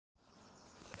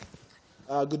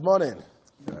Good morning.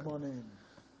 Good morning.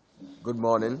 Good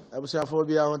morning. I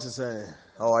want to say.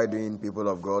 How are you doing, people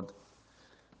of God?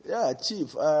 Yeah,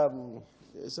 Chief. You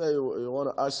say you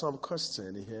want to ask some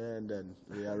question here, and then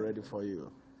we are ready for you.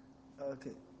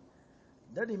 Okay.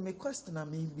 Daddy, my question I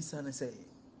mean bisane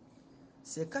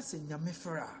say ka se nyame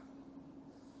fra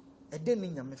e de ni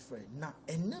nyame fra na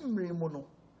enemre mu no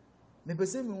me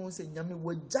pese me won say nyame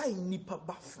wajai nipa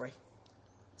ba fra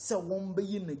se won be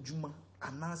yi na dwuma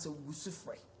ana se wusu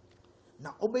fra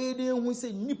na obeye de hu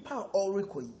say nipa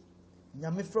orekoyi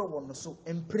nyame fra won no so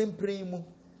emprempren mu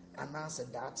ana se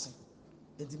daati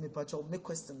edi me pacho me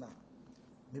question na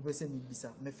me pese me bisa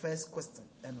me first question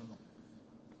eno no.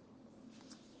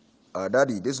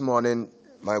 Daddy, this morning,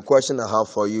 my question I have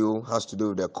for you has to do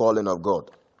with the calling of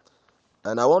God.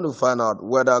 And I want to find out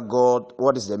what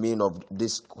is the meaning of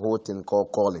this whole thing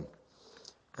called calling.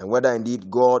 And whether indeed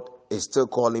God is still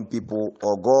calling people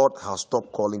or God has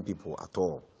stopped calling people at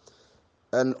all.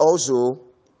 And also,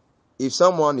 if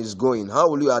someone is going, how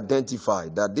will you identify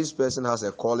that this person has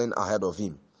a calling ahead of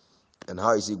him? And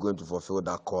how is he going to fulfill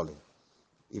that calling?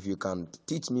 If you can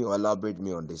teach me or elaborate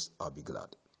me on this, I'll be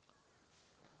glad.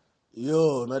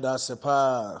 Yo,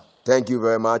 Medasepa. Thank you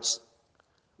very much.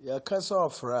 Yeah, kasa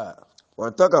ofra.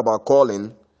 When I talk about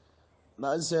calling,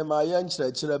 Na nse ma yan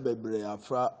chire bebre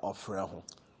afra ofra ho.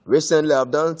 Recently I've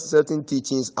done certain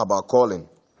teachings about calling.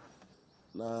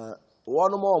 Na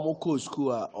one more omoko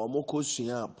school omoko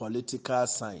sua political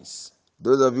science.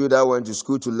 Those of you that went to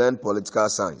school to learn political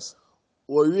science.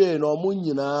 Owie no omo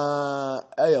nyina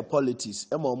eye politics,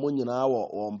 e ma omo nyina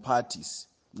wo parties.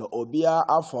 No obia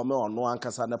afome ono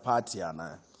ankasa ne party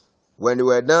ana. When they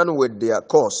were done with their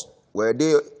course, were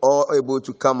they all able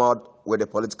to come out with a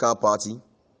political party?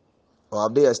 Or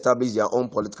have they established their own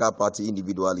political party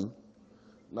individually?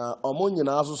 Na omo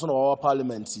nyina asoso na wo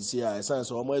parliament sisi a science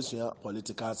omo asua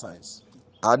political science.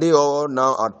 Are they all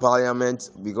now at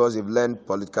parliament because they've learned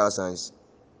political science?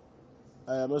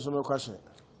 Me question.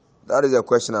 That is a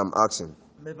question I'm asking.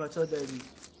 Me pacho daddy.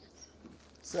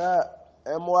 Sir,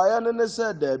 why ne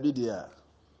said there be there?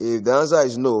 If the answer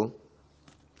is no,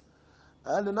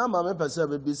 And na ma me pese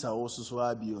be bisa wo soso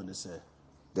abi o ne say.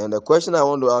 then the question I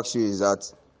want to ask you is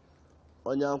that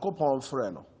Onyankopon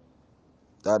frɛ no.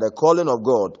 the calling of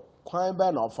God, Kwan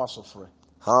ba na ofa so frɛ.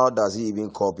 how does he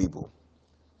even call people?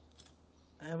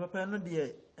 Papa no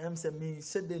de se me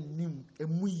se de nim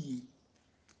emu yi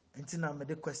enti na me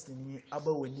de question ni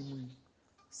aba wani mu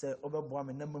se obeboa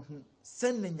me na mahu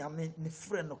se ne nyame ne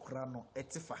frɛ no kora no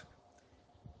etifa.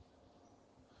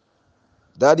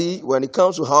 Daddy, when it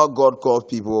comes to how God calls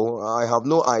people, I have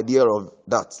no idea of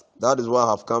that. That is why I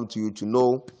have come to you to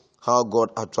know how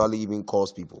God actually even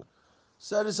calls people.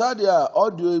 Sɛ desadia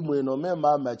audio mu no me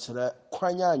ma kyerɛ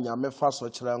kwanya nyame fa so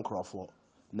kyerɛ nkrɔfo.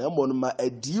 Na mo no ma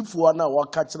adiifo na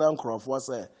wɔka kyerɛ nkrɔfo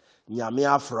sɛ nyame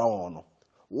afrɛ wɔn no.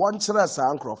 Wɔn kyerɛ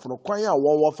sa nkrɔfo no kwanya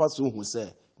wɔn wɔfa so hu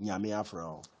sɛ nyame afrɛ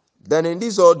wɔn. Then in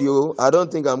this audio, I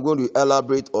don't think I'm going to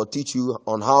elaborate or teach you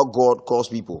on how God calls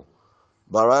people.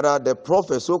 But rather, the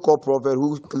prophet, so-called prophet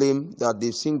who claim that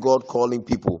they've seen God calling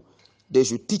people, they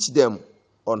should teach them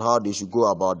on how they should go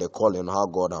about the calling, how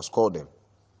God has called them.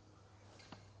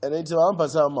 And enti wa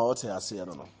mpasa ma wote ase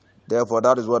no. Therefore,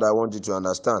 that is what I want you to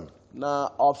understand. Na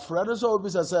ofrɛ no so obi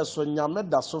sɛ so nyame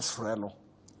da so frɛ no.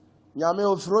 Nyame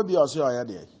ofrɛ bi ɔso ɔyɛ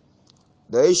de.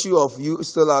 The issue of you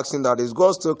still asking that, is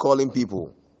God still calling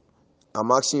people? I'm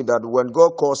asking you that when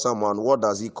God calls someone, what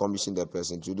does he commission the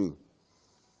person to do?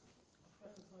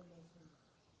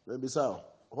 Maybe so.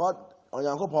 What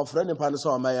Onyankopon frɛ nipa no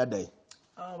so ɔmayɛ de.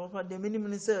 Papa de minim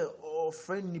ni se o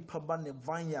frɛ nipa ba ne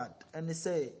vineyard ene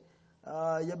se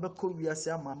yebekɔ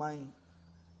wiase amaman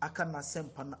aka na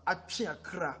sempa na atwe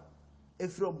akra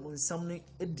efiri obunsam ne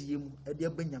edie mu ede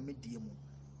abanyame die mu.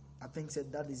 I think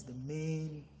said that is the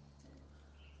main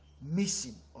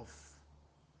mission of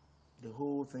the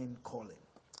whole thing calling.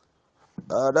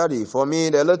 Daddy, for me,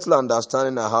 the little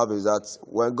understanding I have is that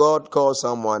when God calls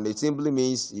someone, it simply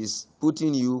means he's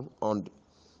putting you on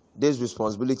this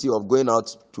responsibility of going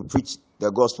out to preach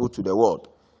the gospel to the world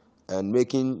and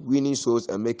winning souls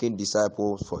and making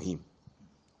disciples for him.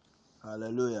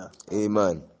 Hallelujah.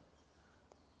 Amen.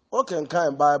 Okay,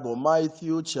 kind Bible,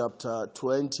 Matthew chapter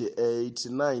 28,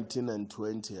 19 and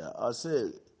 20. I say,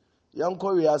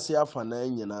 Yanko wiase afa na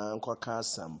nyina nkoka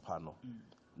asampa no.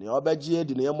 Ne obagye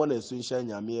di ne yemo na sunhya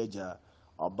nyame agya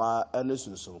oba ene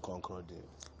sunsun konkrode.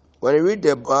 When you read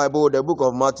the Bible, the book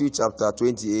of Matthew chapter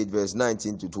 28, verse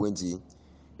 19 to 20,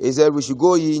 it said we should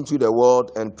go ye into the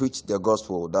world and preach the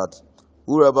gospel, that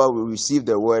whoever will receive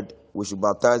the word, we should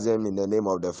baptize them in the name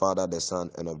of the Father, the Son,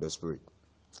 and of the Spirit.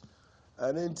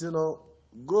 And into no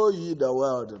go ye the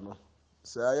world no.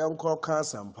 Say yɛnkɔ ka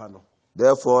asɛmpa no.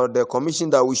 Therefore, the commission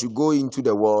that we should go into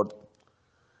the world.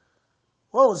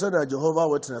 Wɔn sɛ na Jehovah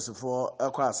Witness for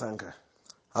ɛkɔ asanka.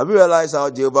 Have you realized how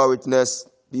Jehovah Witness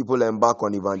people embark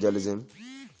on evangelism?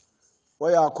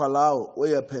 Wɔyɛ akwalaa o,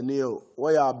 wɔyɛ panin o,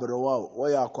 wɔyɛ aberewa o,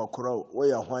 wɔyɛ akɔkora o,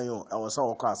 wɔyɛ hwan o, ɛwɔ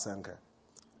sɛ wɔkɔ asanka.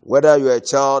 Whether you are a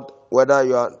child, whether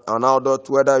you are an adult,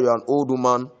 whether you are an old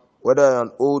woman, whether you are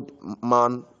an old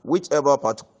man, whichever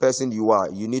person you are,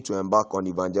 you need to embark on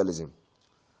evangelism.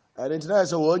 And in tonight,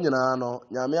 so wɔn nyinaa no,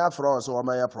 Nyame afrɛ wɔn sɛ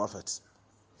wɔmɛyɛ prophets.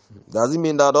 Does it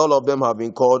mean that all of them have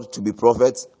been called to be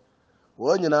prophets?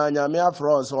 Wɔn nyinaa Nyame afrɛ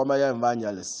wɔn sɛ wɔmɛyɛ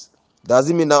evangelists. Does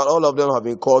it mean that all of them have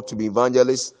been called to be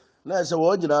evangelists? Na sɛ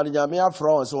wɔn nyinaa Nyame afrɛ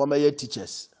wɔn sɛ wɔmɛyɛ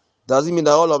teachers. Does it mean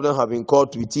that all of them have been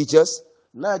called to be teachers?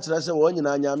 Na kyerɛ sɛ wɔn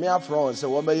nyinaa Nyame afrɛ wɔn sɛ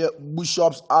wɔmɛyɛ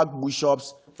bishops,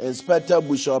 archbishops, inspector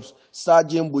bishops,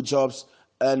 sergeant bishops,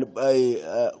 and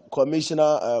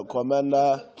commissioner,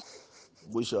 commander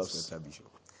bishops.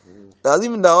 Does it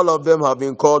mean that all of them have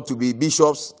been called to be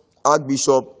bishops,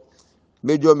 archbishop,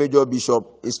 major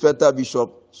bishop, inspector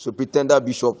bishop, superintendent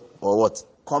bishop, or what?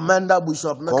 Commander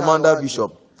bishop. Commander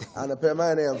bishop. And a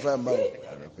permanent and firm.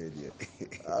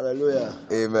 Hallelujah.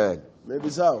 Amen. Maybe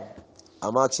so.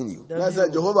 I'm asking you. That's a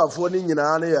Jehovah phoning in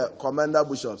an commander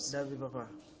bishops.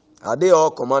 Are they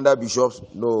all commander bishops?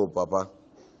 No, Papa.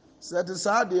 Set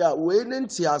aside there, waiting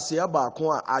Tiasia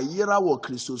Bakwa, a year our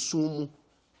Christosum.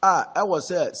 I was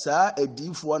said, sir, a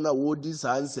deep one, a woody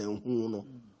science and who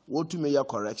what to make a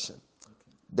correction.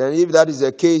 Then, if that is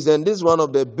the case, then this is one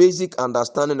of the basic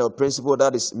understanding of principle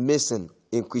that is missing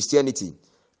in Christianity.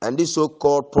 And this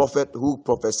so-called prophet who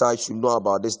prophesied should know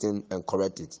about this thing and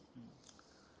correct it.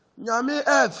 Nyame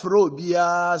efro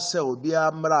bia se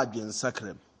obia mradwen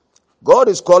sakrem. God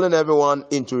is calling everyone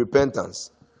into repentance.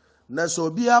 Na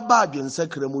so obia ba adwen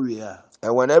sakrem wiea.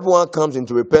 And when everyone comes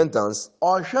into repentance,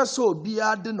 ohwe so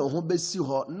obia de no ho besi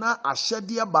ho na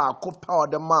ahyede ba akopa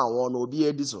ode ma won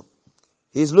obia di so.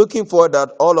 He's looking for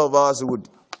that all of us would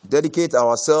dedicate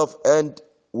ourselves and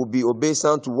would be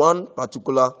obeisant to one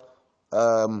particular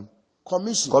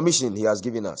commission he has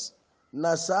given us.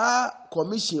 Na sa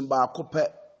commission ba akopa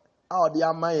ode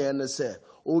amaye ne se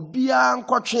obia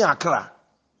nkotwe akra.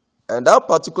 And that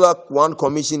particular one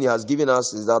commission he has given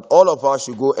us is that all of us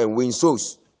should go and win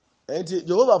souls. Enti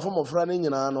Jehovah for mofra ne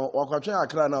nyina no wakotwe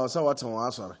akra na osa waten won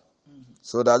asore.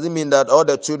 So does it mean that all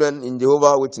the children in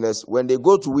Jehovah Witness, when they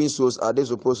go to win souls, are they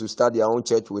supposed to start their own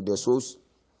church with their souls?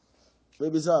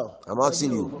 Maybe so. I'm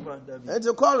asking you.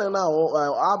 Enti calling now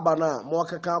aba na mo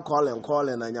keka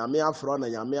calling na Nyame afro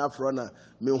na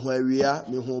me hu awia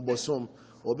me hu bosom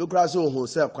obi kura se hu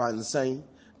se kwansan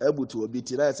ebutu obi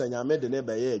ti na se Nyame de ne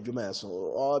beye adwuma so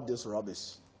all this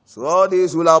rubbish. So all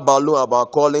this hula balloon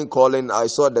about calling, I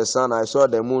saw the sun, I saw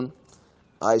the moon,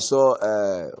 I saw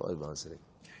what was I saying?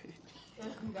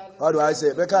 How do I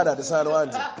say? Make out that the sign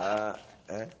want.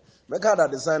 Make out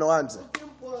that the sign want.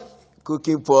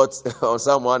 Cooking pot on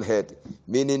someone's head,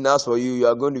 meaning as for you, you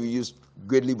are going to be used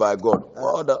greatly by God.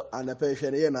 And the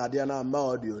patient here na dia na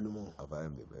ma audio no mo.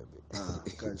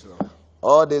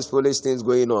 All these foolish things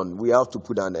going on, we have to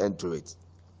put an end to it.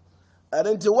 And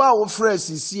until wa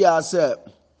phrase see as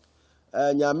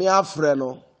Nyame afre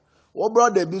no. Wo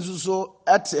brother bi so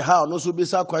at how no so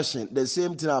bisa question the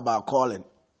same thing about calling.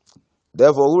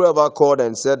 Therefore, whoever called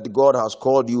and said God has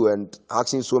called you and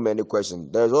asking so many questions,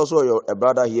 there is also a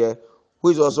brother here who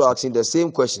is also asking the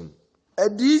same question.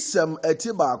 Edisem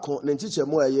etibako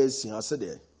nenchichemu ayesin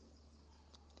asede.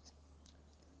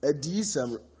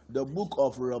 Edisem the book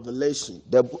of Revelation.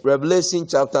 The Revelation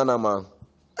chapter number.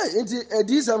 Enti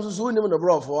edisem so nim no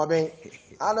bro for aben.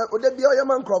 Ana odebi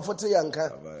oyaman crofo te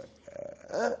yanka.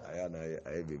 I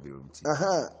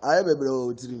bebre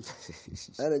otiri.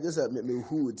 And just me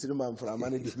who tiri man from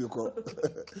amane di biko.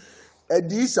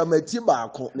 Edisem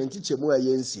etibako nenchichemu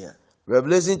ayensia.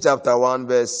 Revelation chapter 1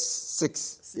 verse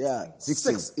 6. Yeah,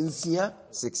 16. 6 in Sia.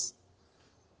 6.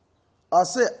 I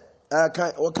say,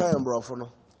 what kind of bro for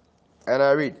no? And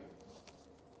I read.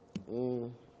 You're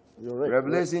right.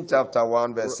 Revelation chapter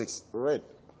 1 verse 6. Right.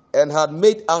 And had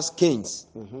made us kings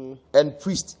and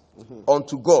priests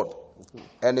unto God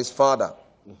and his Father.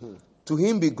 To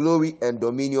him be glory and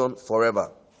dominion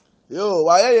forever. Yo,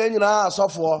 why are you so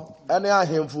for any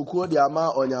ahemfu ko di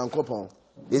ama onyankopon?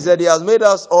 He said he has made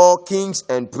us all kings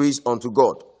and priests unto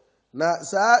God. Na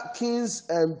sa kings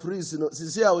and priests no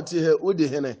sisi a oti he odi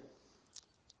hene.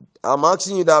 I'm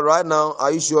asking you that right now.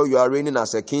 Are you sure you are reigning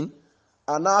as a king?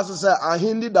 And also say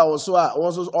ahindi da so a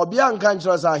won so obi anka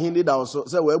nkyere say ahindi da so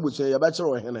say we abuche ye be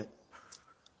kire hene.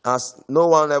 Has no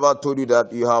one ever told you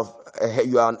that you are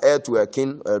an heir to a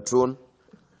king, a throne?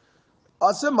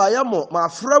 ɔse mayɛ mo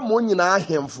mafrɛ mo nyinaa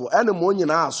ahemfo ɛne mo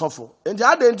nyinaa asɔfo nti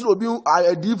ade nti obi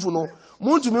adiifo no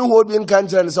muntumi ho obi nka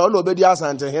nkyerɛ ne sɛ ɔna obɛdi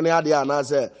asantehene adeɛ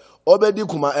anaasɛ ɔbɛdi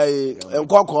kuma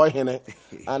nkɔkɔɔ hene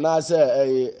anaasɛ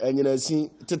anyinasi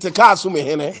tete kaa so me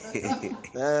hene.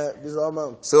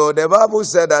 So the Bible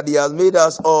said that he has made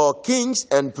us all kings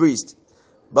and priests.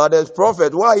 But as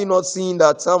prophet, why are you not seeing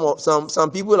that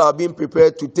some people are being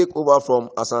prepared to take over from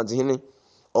Asantehene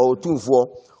or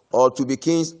Otumfuo or to be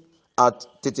kings at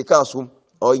Tetekasu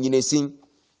or Yinesin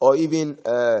or even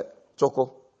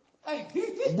Choko?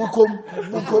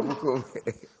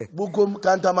 Bukum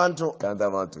Kantamanto.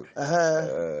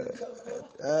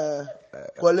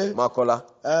 Kwale. Makola.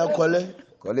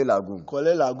 Kwale Lagoon.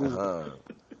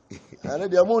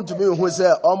 And the amount to me who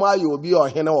say, "Oh my, you will be or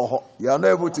hene or." You are not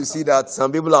able to see that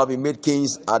some people have been made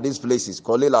kings at these places,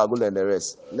 Kwale Lagoon and the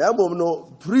rest. No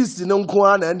priest no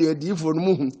kwan and the deep for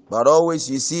moon. But always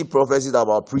you see prophecies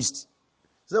about priests.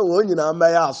 So when you know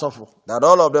may I suffer. That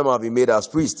all of them have been made as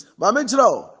priests.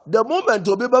 The moment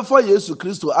to be before Jesus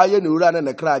Christ, I knew ran and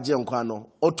a cry kwano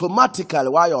automatically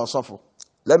why you suffer.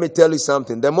 Let me tell you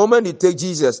something. The moment you take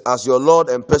Jesus as your Lord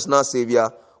and personal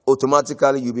Savior,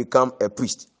 automatically you become a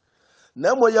priest.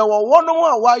 Nemo ya one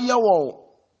more why you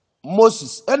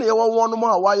Moses, and you one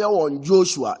more why you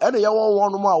Joshua, and you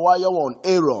one more why you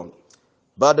Aaron.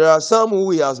 But there are some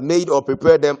who he has made or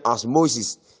prepared them as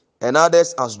Moses, and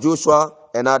others as Joshua,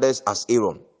 and others as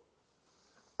Aaron.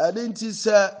 I didn't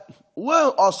say,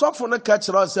 well, or suffer the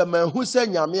catcher us a man who said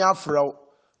Yamia Fro,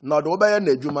 not obey an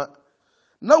ejuma.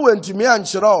 No one to me and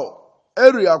Shiro,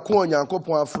 area corn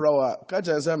Yankopon Frower, catch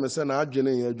and say, Messana,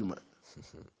 Jenny Ejuma.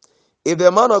 If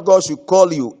the man of God should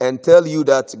call you and tell you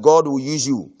that God will use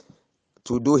you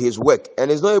to do his work, and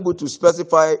is not able to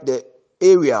specify the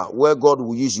area where God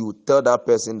will use you, tell that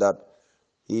person that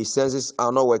his senses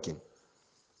are not working.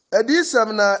 The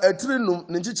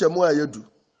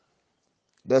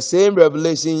same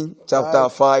Revelation chapter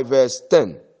 5 verse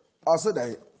 10.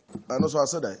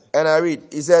 And I read,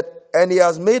 he said, and he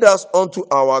has made us unto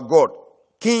our God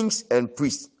kings and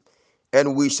priests,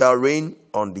 and we shall reign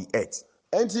on the earth.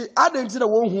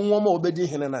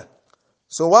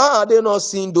 So why are they not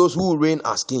seeing those who reign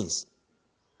as kings?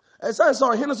 Because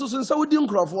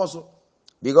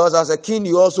as a king,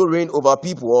 you also reign over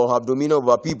people or have dominion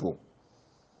over people.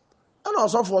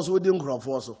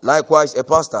 Likewise, a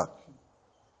pastor.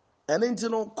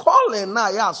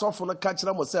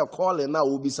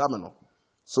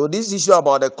 So this issue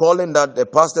about the calling that the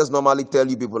pastors normally tell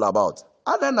you people about.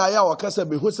 Why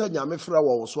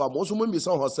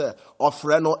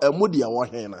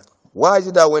is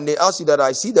it that when they ask you that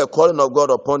I see the calling of God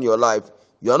upon your life,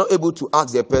 you are not able to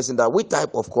ask the person that which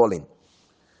type of calling?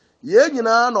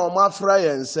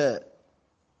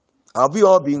 Have we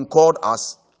all been called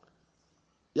as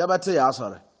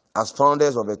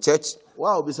founders of a church?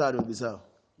 I'm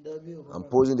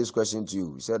posing this question to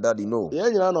you. He said that you know.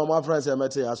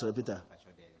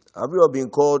 Have you all been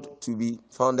called to be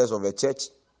founders of a church?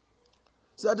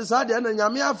 If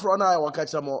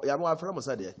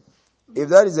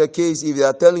that is the case, if they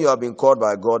are telling you have been called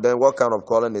by God, then what kind of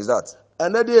calling is that?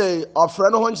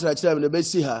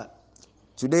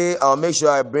 Today, I'll make sure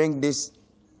I bring this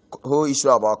whole issue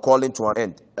about calling to an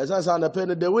end. Because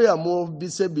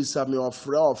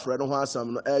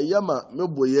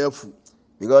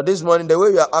this morning, the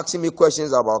way you are asking me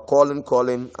questions about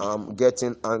calling, I'm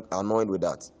getting annoyed with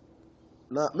that.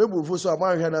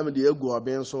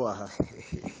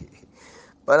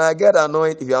 When I get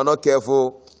annoyed, if you are not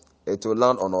careful, it will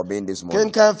land on obeying this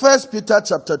morning. 1 Peter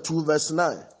chapter 2 verse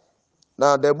 9.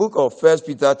 Now, the book of 1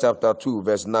 Peter chapter 2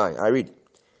 verse 9, I read,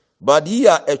 but ye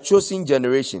are a chosen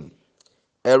generation,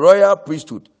 a royal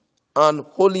priesthood, an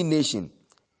holy nation,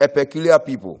 a peculiar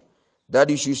people, that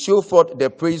you should show forth the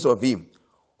praise of him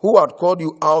who had called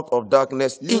you out of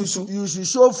darkness into... You should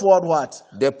show forth what?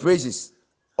 The praises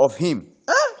of him.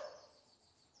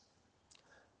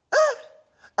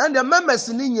 And the members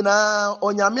in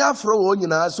Onyame afro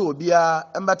onyina so bia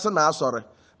embete na asore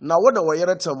na wo na wo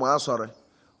yere tem asore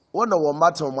wo na wo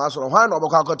matem asore hwan na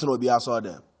obekwa akote na obi asore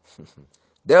dem.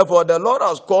 Therefore the Lord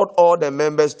has called all the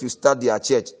members to start their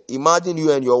church. Imagine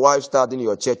you and your wife starting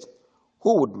your church.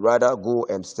 Who would rather go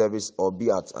and service or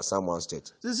be at someone's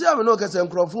church? Sisi am no kese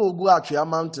nkrofo ogu atwea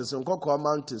mountains, nkoko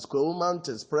mountains, Kwewu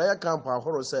mountains, prayer camp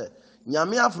ahoro say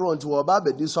nyame afro nti wo ba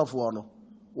bedi sofo no.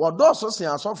 As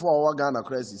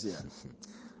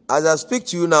I speak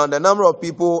to you now, the number of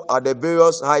people at the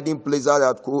various hiding places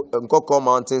at Nkoko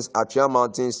Mountains, Atria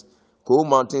Mountains, Kwewu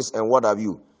Mountains, and what have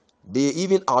you, they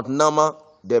even outnumber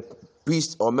the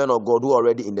priests or men of God who are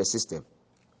already in the system.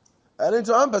 And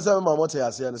into one person, my mother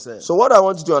has said. So what I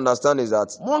want you to understand is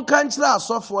that One country I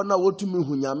suffer now. What to me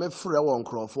when you make free one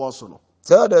crop for so.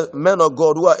 tell the men of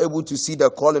God who are able to see the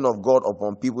calling of God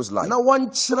upon people's life. Now one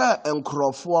chira and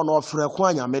crop for no free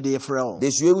kwanya me de free.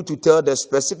 They should be able to tell the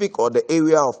specific or the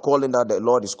area of calling that the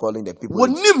Lord is calling the people.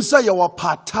 When into. him say you are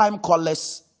part-time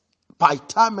callers,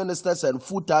 part-time ministers and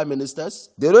full-time ministers.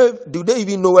 Do they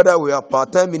even know whether we are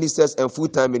part-time ministers and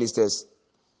full-time ministers?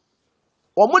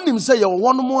 Or when him say you are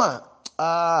one more.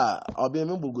 I'll be a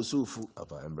member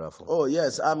Oh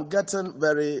yes, I'm getting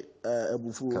very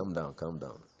bufu. Calm down, calm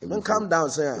down. Then calm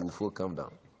down, say. Bufu, calm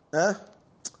down. Eh?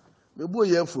 Me boy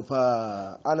ye fu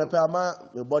pa. Anape ama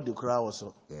me body kura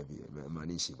also. Yeah,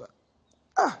 mani shiba.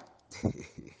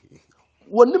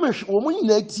 Woni me wo mu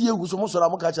nyina tie gu so mo sora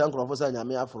mo ka cha nkrofo say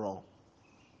nyame afro.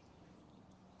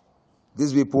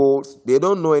 These people, they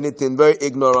don't know anything, very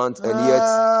ignorant, and yet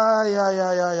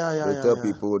they tell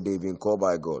people they've been called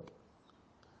by God.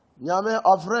 Nyame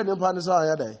ofre ni pa ni so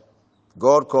ayede.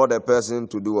 God called a person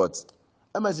to do what?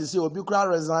 MSC obi kura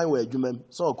resign we adwumam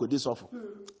so okodi sofo.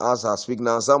 As I speak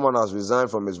now, someone has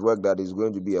resigned from his work that is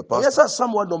going to be a pastor. Yes, sir,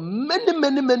 someone, many,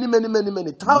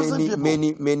 thousands people.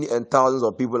 Many and thousands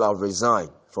of people have resigned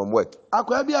from work.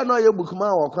 Akwa bia no ye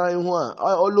bookman wo kwan ho a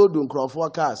o load nkrofo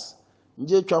cars.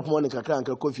 Nje chop money kakra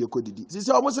nka kofi ekodidi.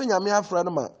 Sisi omo se nyame afra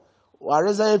no ma wa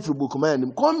resign free bookman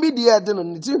nim. Kom bi die de no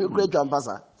nti we kura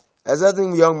twampasa. A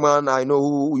certain young man I know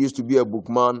who used to be a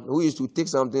bookman, who used to take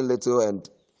something little and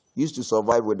used to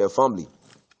survive with the family.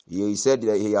 He said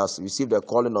that he has received the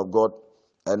calling of God,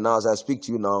 and now as I speak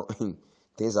to you now,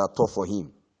 things are tough for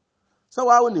him. So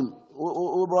why wouldn't him,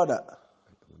 brother?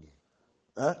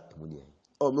 Huh?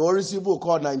 Oh, me receive book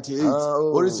call 98.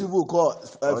 We receive book call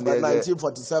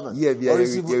 1947. Yeah,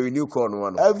 we renew call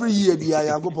one. Every year,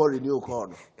 I go for renew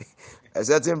call. A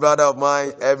certain brother of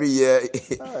mine, every year,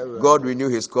 God renew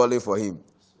his calling for him.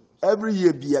 Every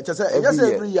year,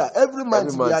 every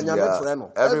month,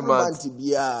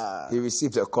 he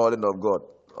received a calling of God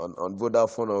on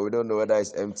Vodafone, or we don't know whether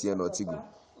it's MTN or Tigo.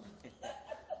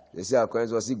 They say, "I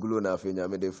was glue na fenya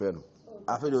me de friend."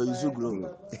 I feel you so glue.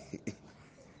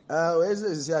 Where is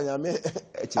this? I am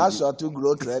I shot to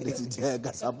grow credit in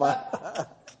Gasapa.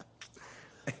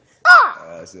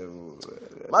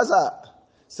 Master,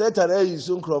 Satan is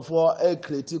soon for a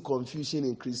creative confusion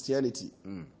in Christianity.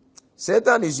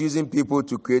 Satan is using people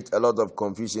to create a lot of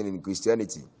confusion in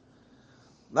Christianity.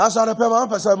 But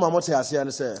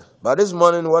this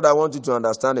morning, what I want you to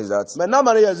understand is that my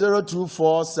number is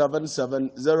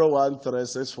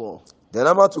 02477013664. The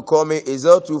number to call me is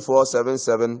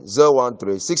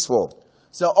 02477013664.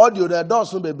 So audio the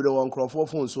doors will be on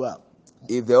phone as well.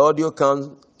 If the audio comes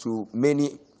to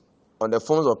many on the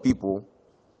phones of people,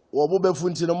 I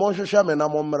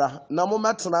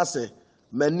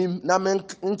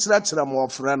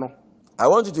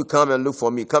want you to come and look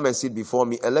for me, come and sit before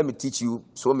me, and let me teach you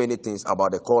so many things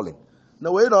about the calling.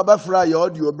 Now we no fry your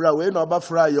audio, bra. We no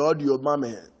fry your audio,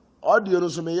 mama. Audio no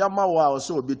so me yama wa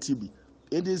so obi TB.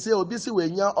 It is say obi si we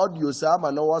nya audio sa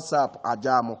ma no WhatsApp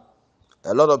ajamo.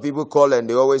 A lot of people call and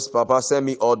they always, Papa, send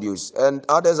me audios. And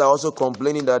others are also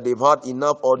complaining that they've had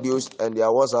enough audios and their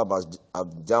WhatsApp has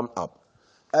jammed up.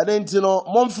 And then therefore,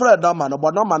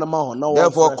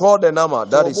 call the number.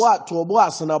 That is.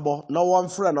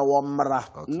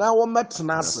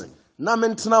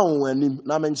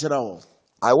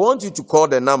 I want you to call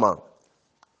the number.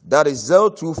 That is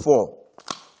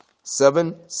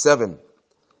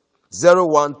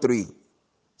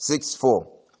 02477013664.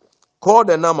 Call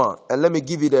the number and let me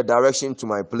give you the direction to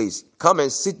my place. Come and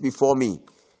sit before me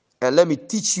and let me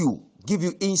teach you, give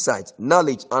you insight,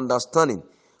 knowledge, understanding,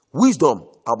 wisdom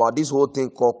about this whole thing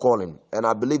called calling. And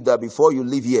I believe that before you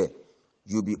leave here,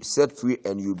 you'll be set free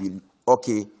and you'll be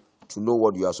okay to know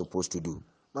what you are supposed to do.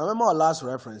 My last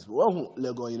reference,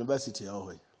 Legon University.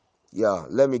 Yeah,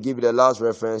 let me give you the last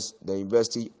reference, the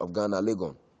University of Ghana,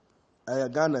 Legon.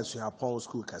 Ghana is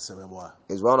school.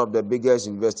 It's one of the biggest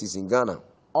universities in Ghana.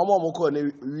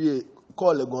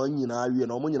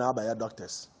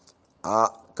 Doctors.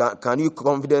 Can you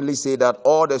confidently say that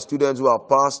all the students who have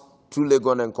passed through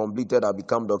Legon and completed have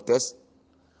become doctors?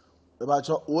 Lawyers.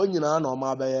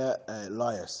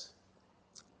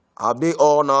 Have they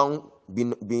all now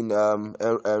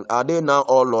are they now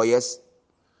all lawyers?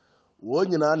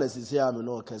 Nurses.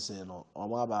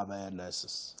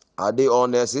 Are they all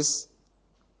nurses?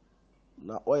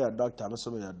 Now, or your doctor, I'm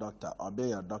assuming your doctor, Obey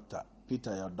your doctor,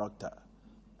 Peter your doctor,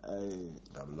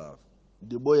 I'm love.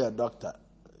 The boy your doctor.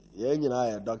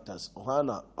 Your doctors.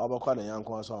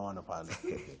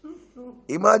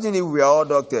 Imagine if we are all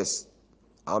doctors.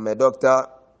 I'm a doctor,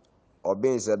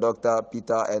 Obin is a doctor,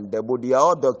 Peter and Debo, they are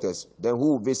all doctors. Then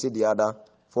who will visit the other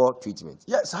for treatment?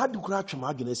 Yes, how do you crack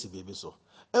my Guinness baby so?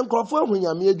 And Crawford, when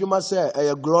you made you say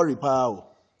a glory power.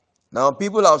 Now,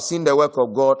 people have seen the work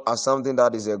of God as something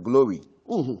that is a glory.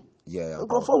 Yeah. And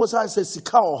Crawford was I say,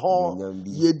 Sika or Horn,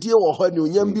 ye dear or Horn, you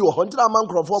yam be or Hunter among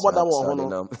Crawford, what I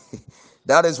want.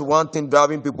 That is one thing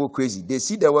driving people crazy. They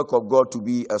see the work of God to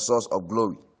be a source of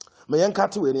glory. May I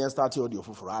cut away and start your audio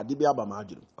for I did be about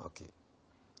Margin. Okay.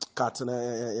 Cut and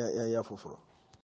for.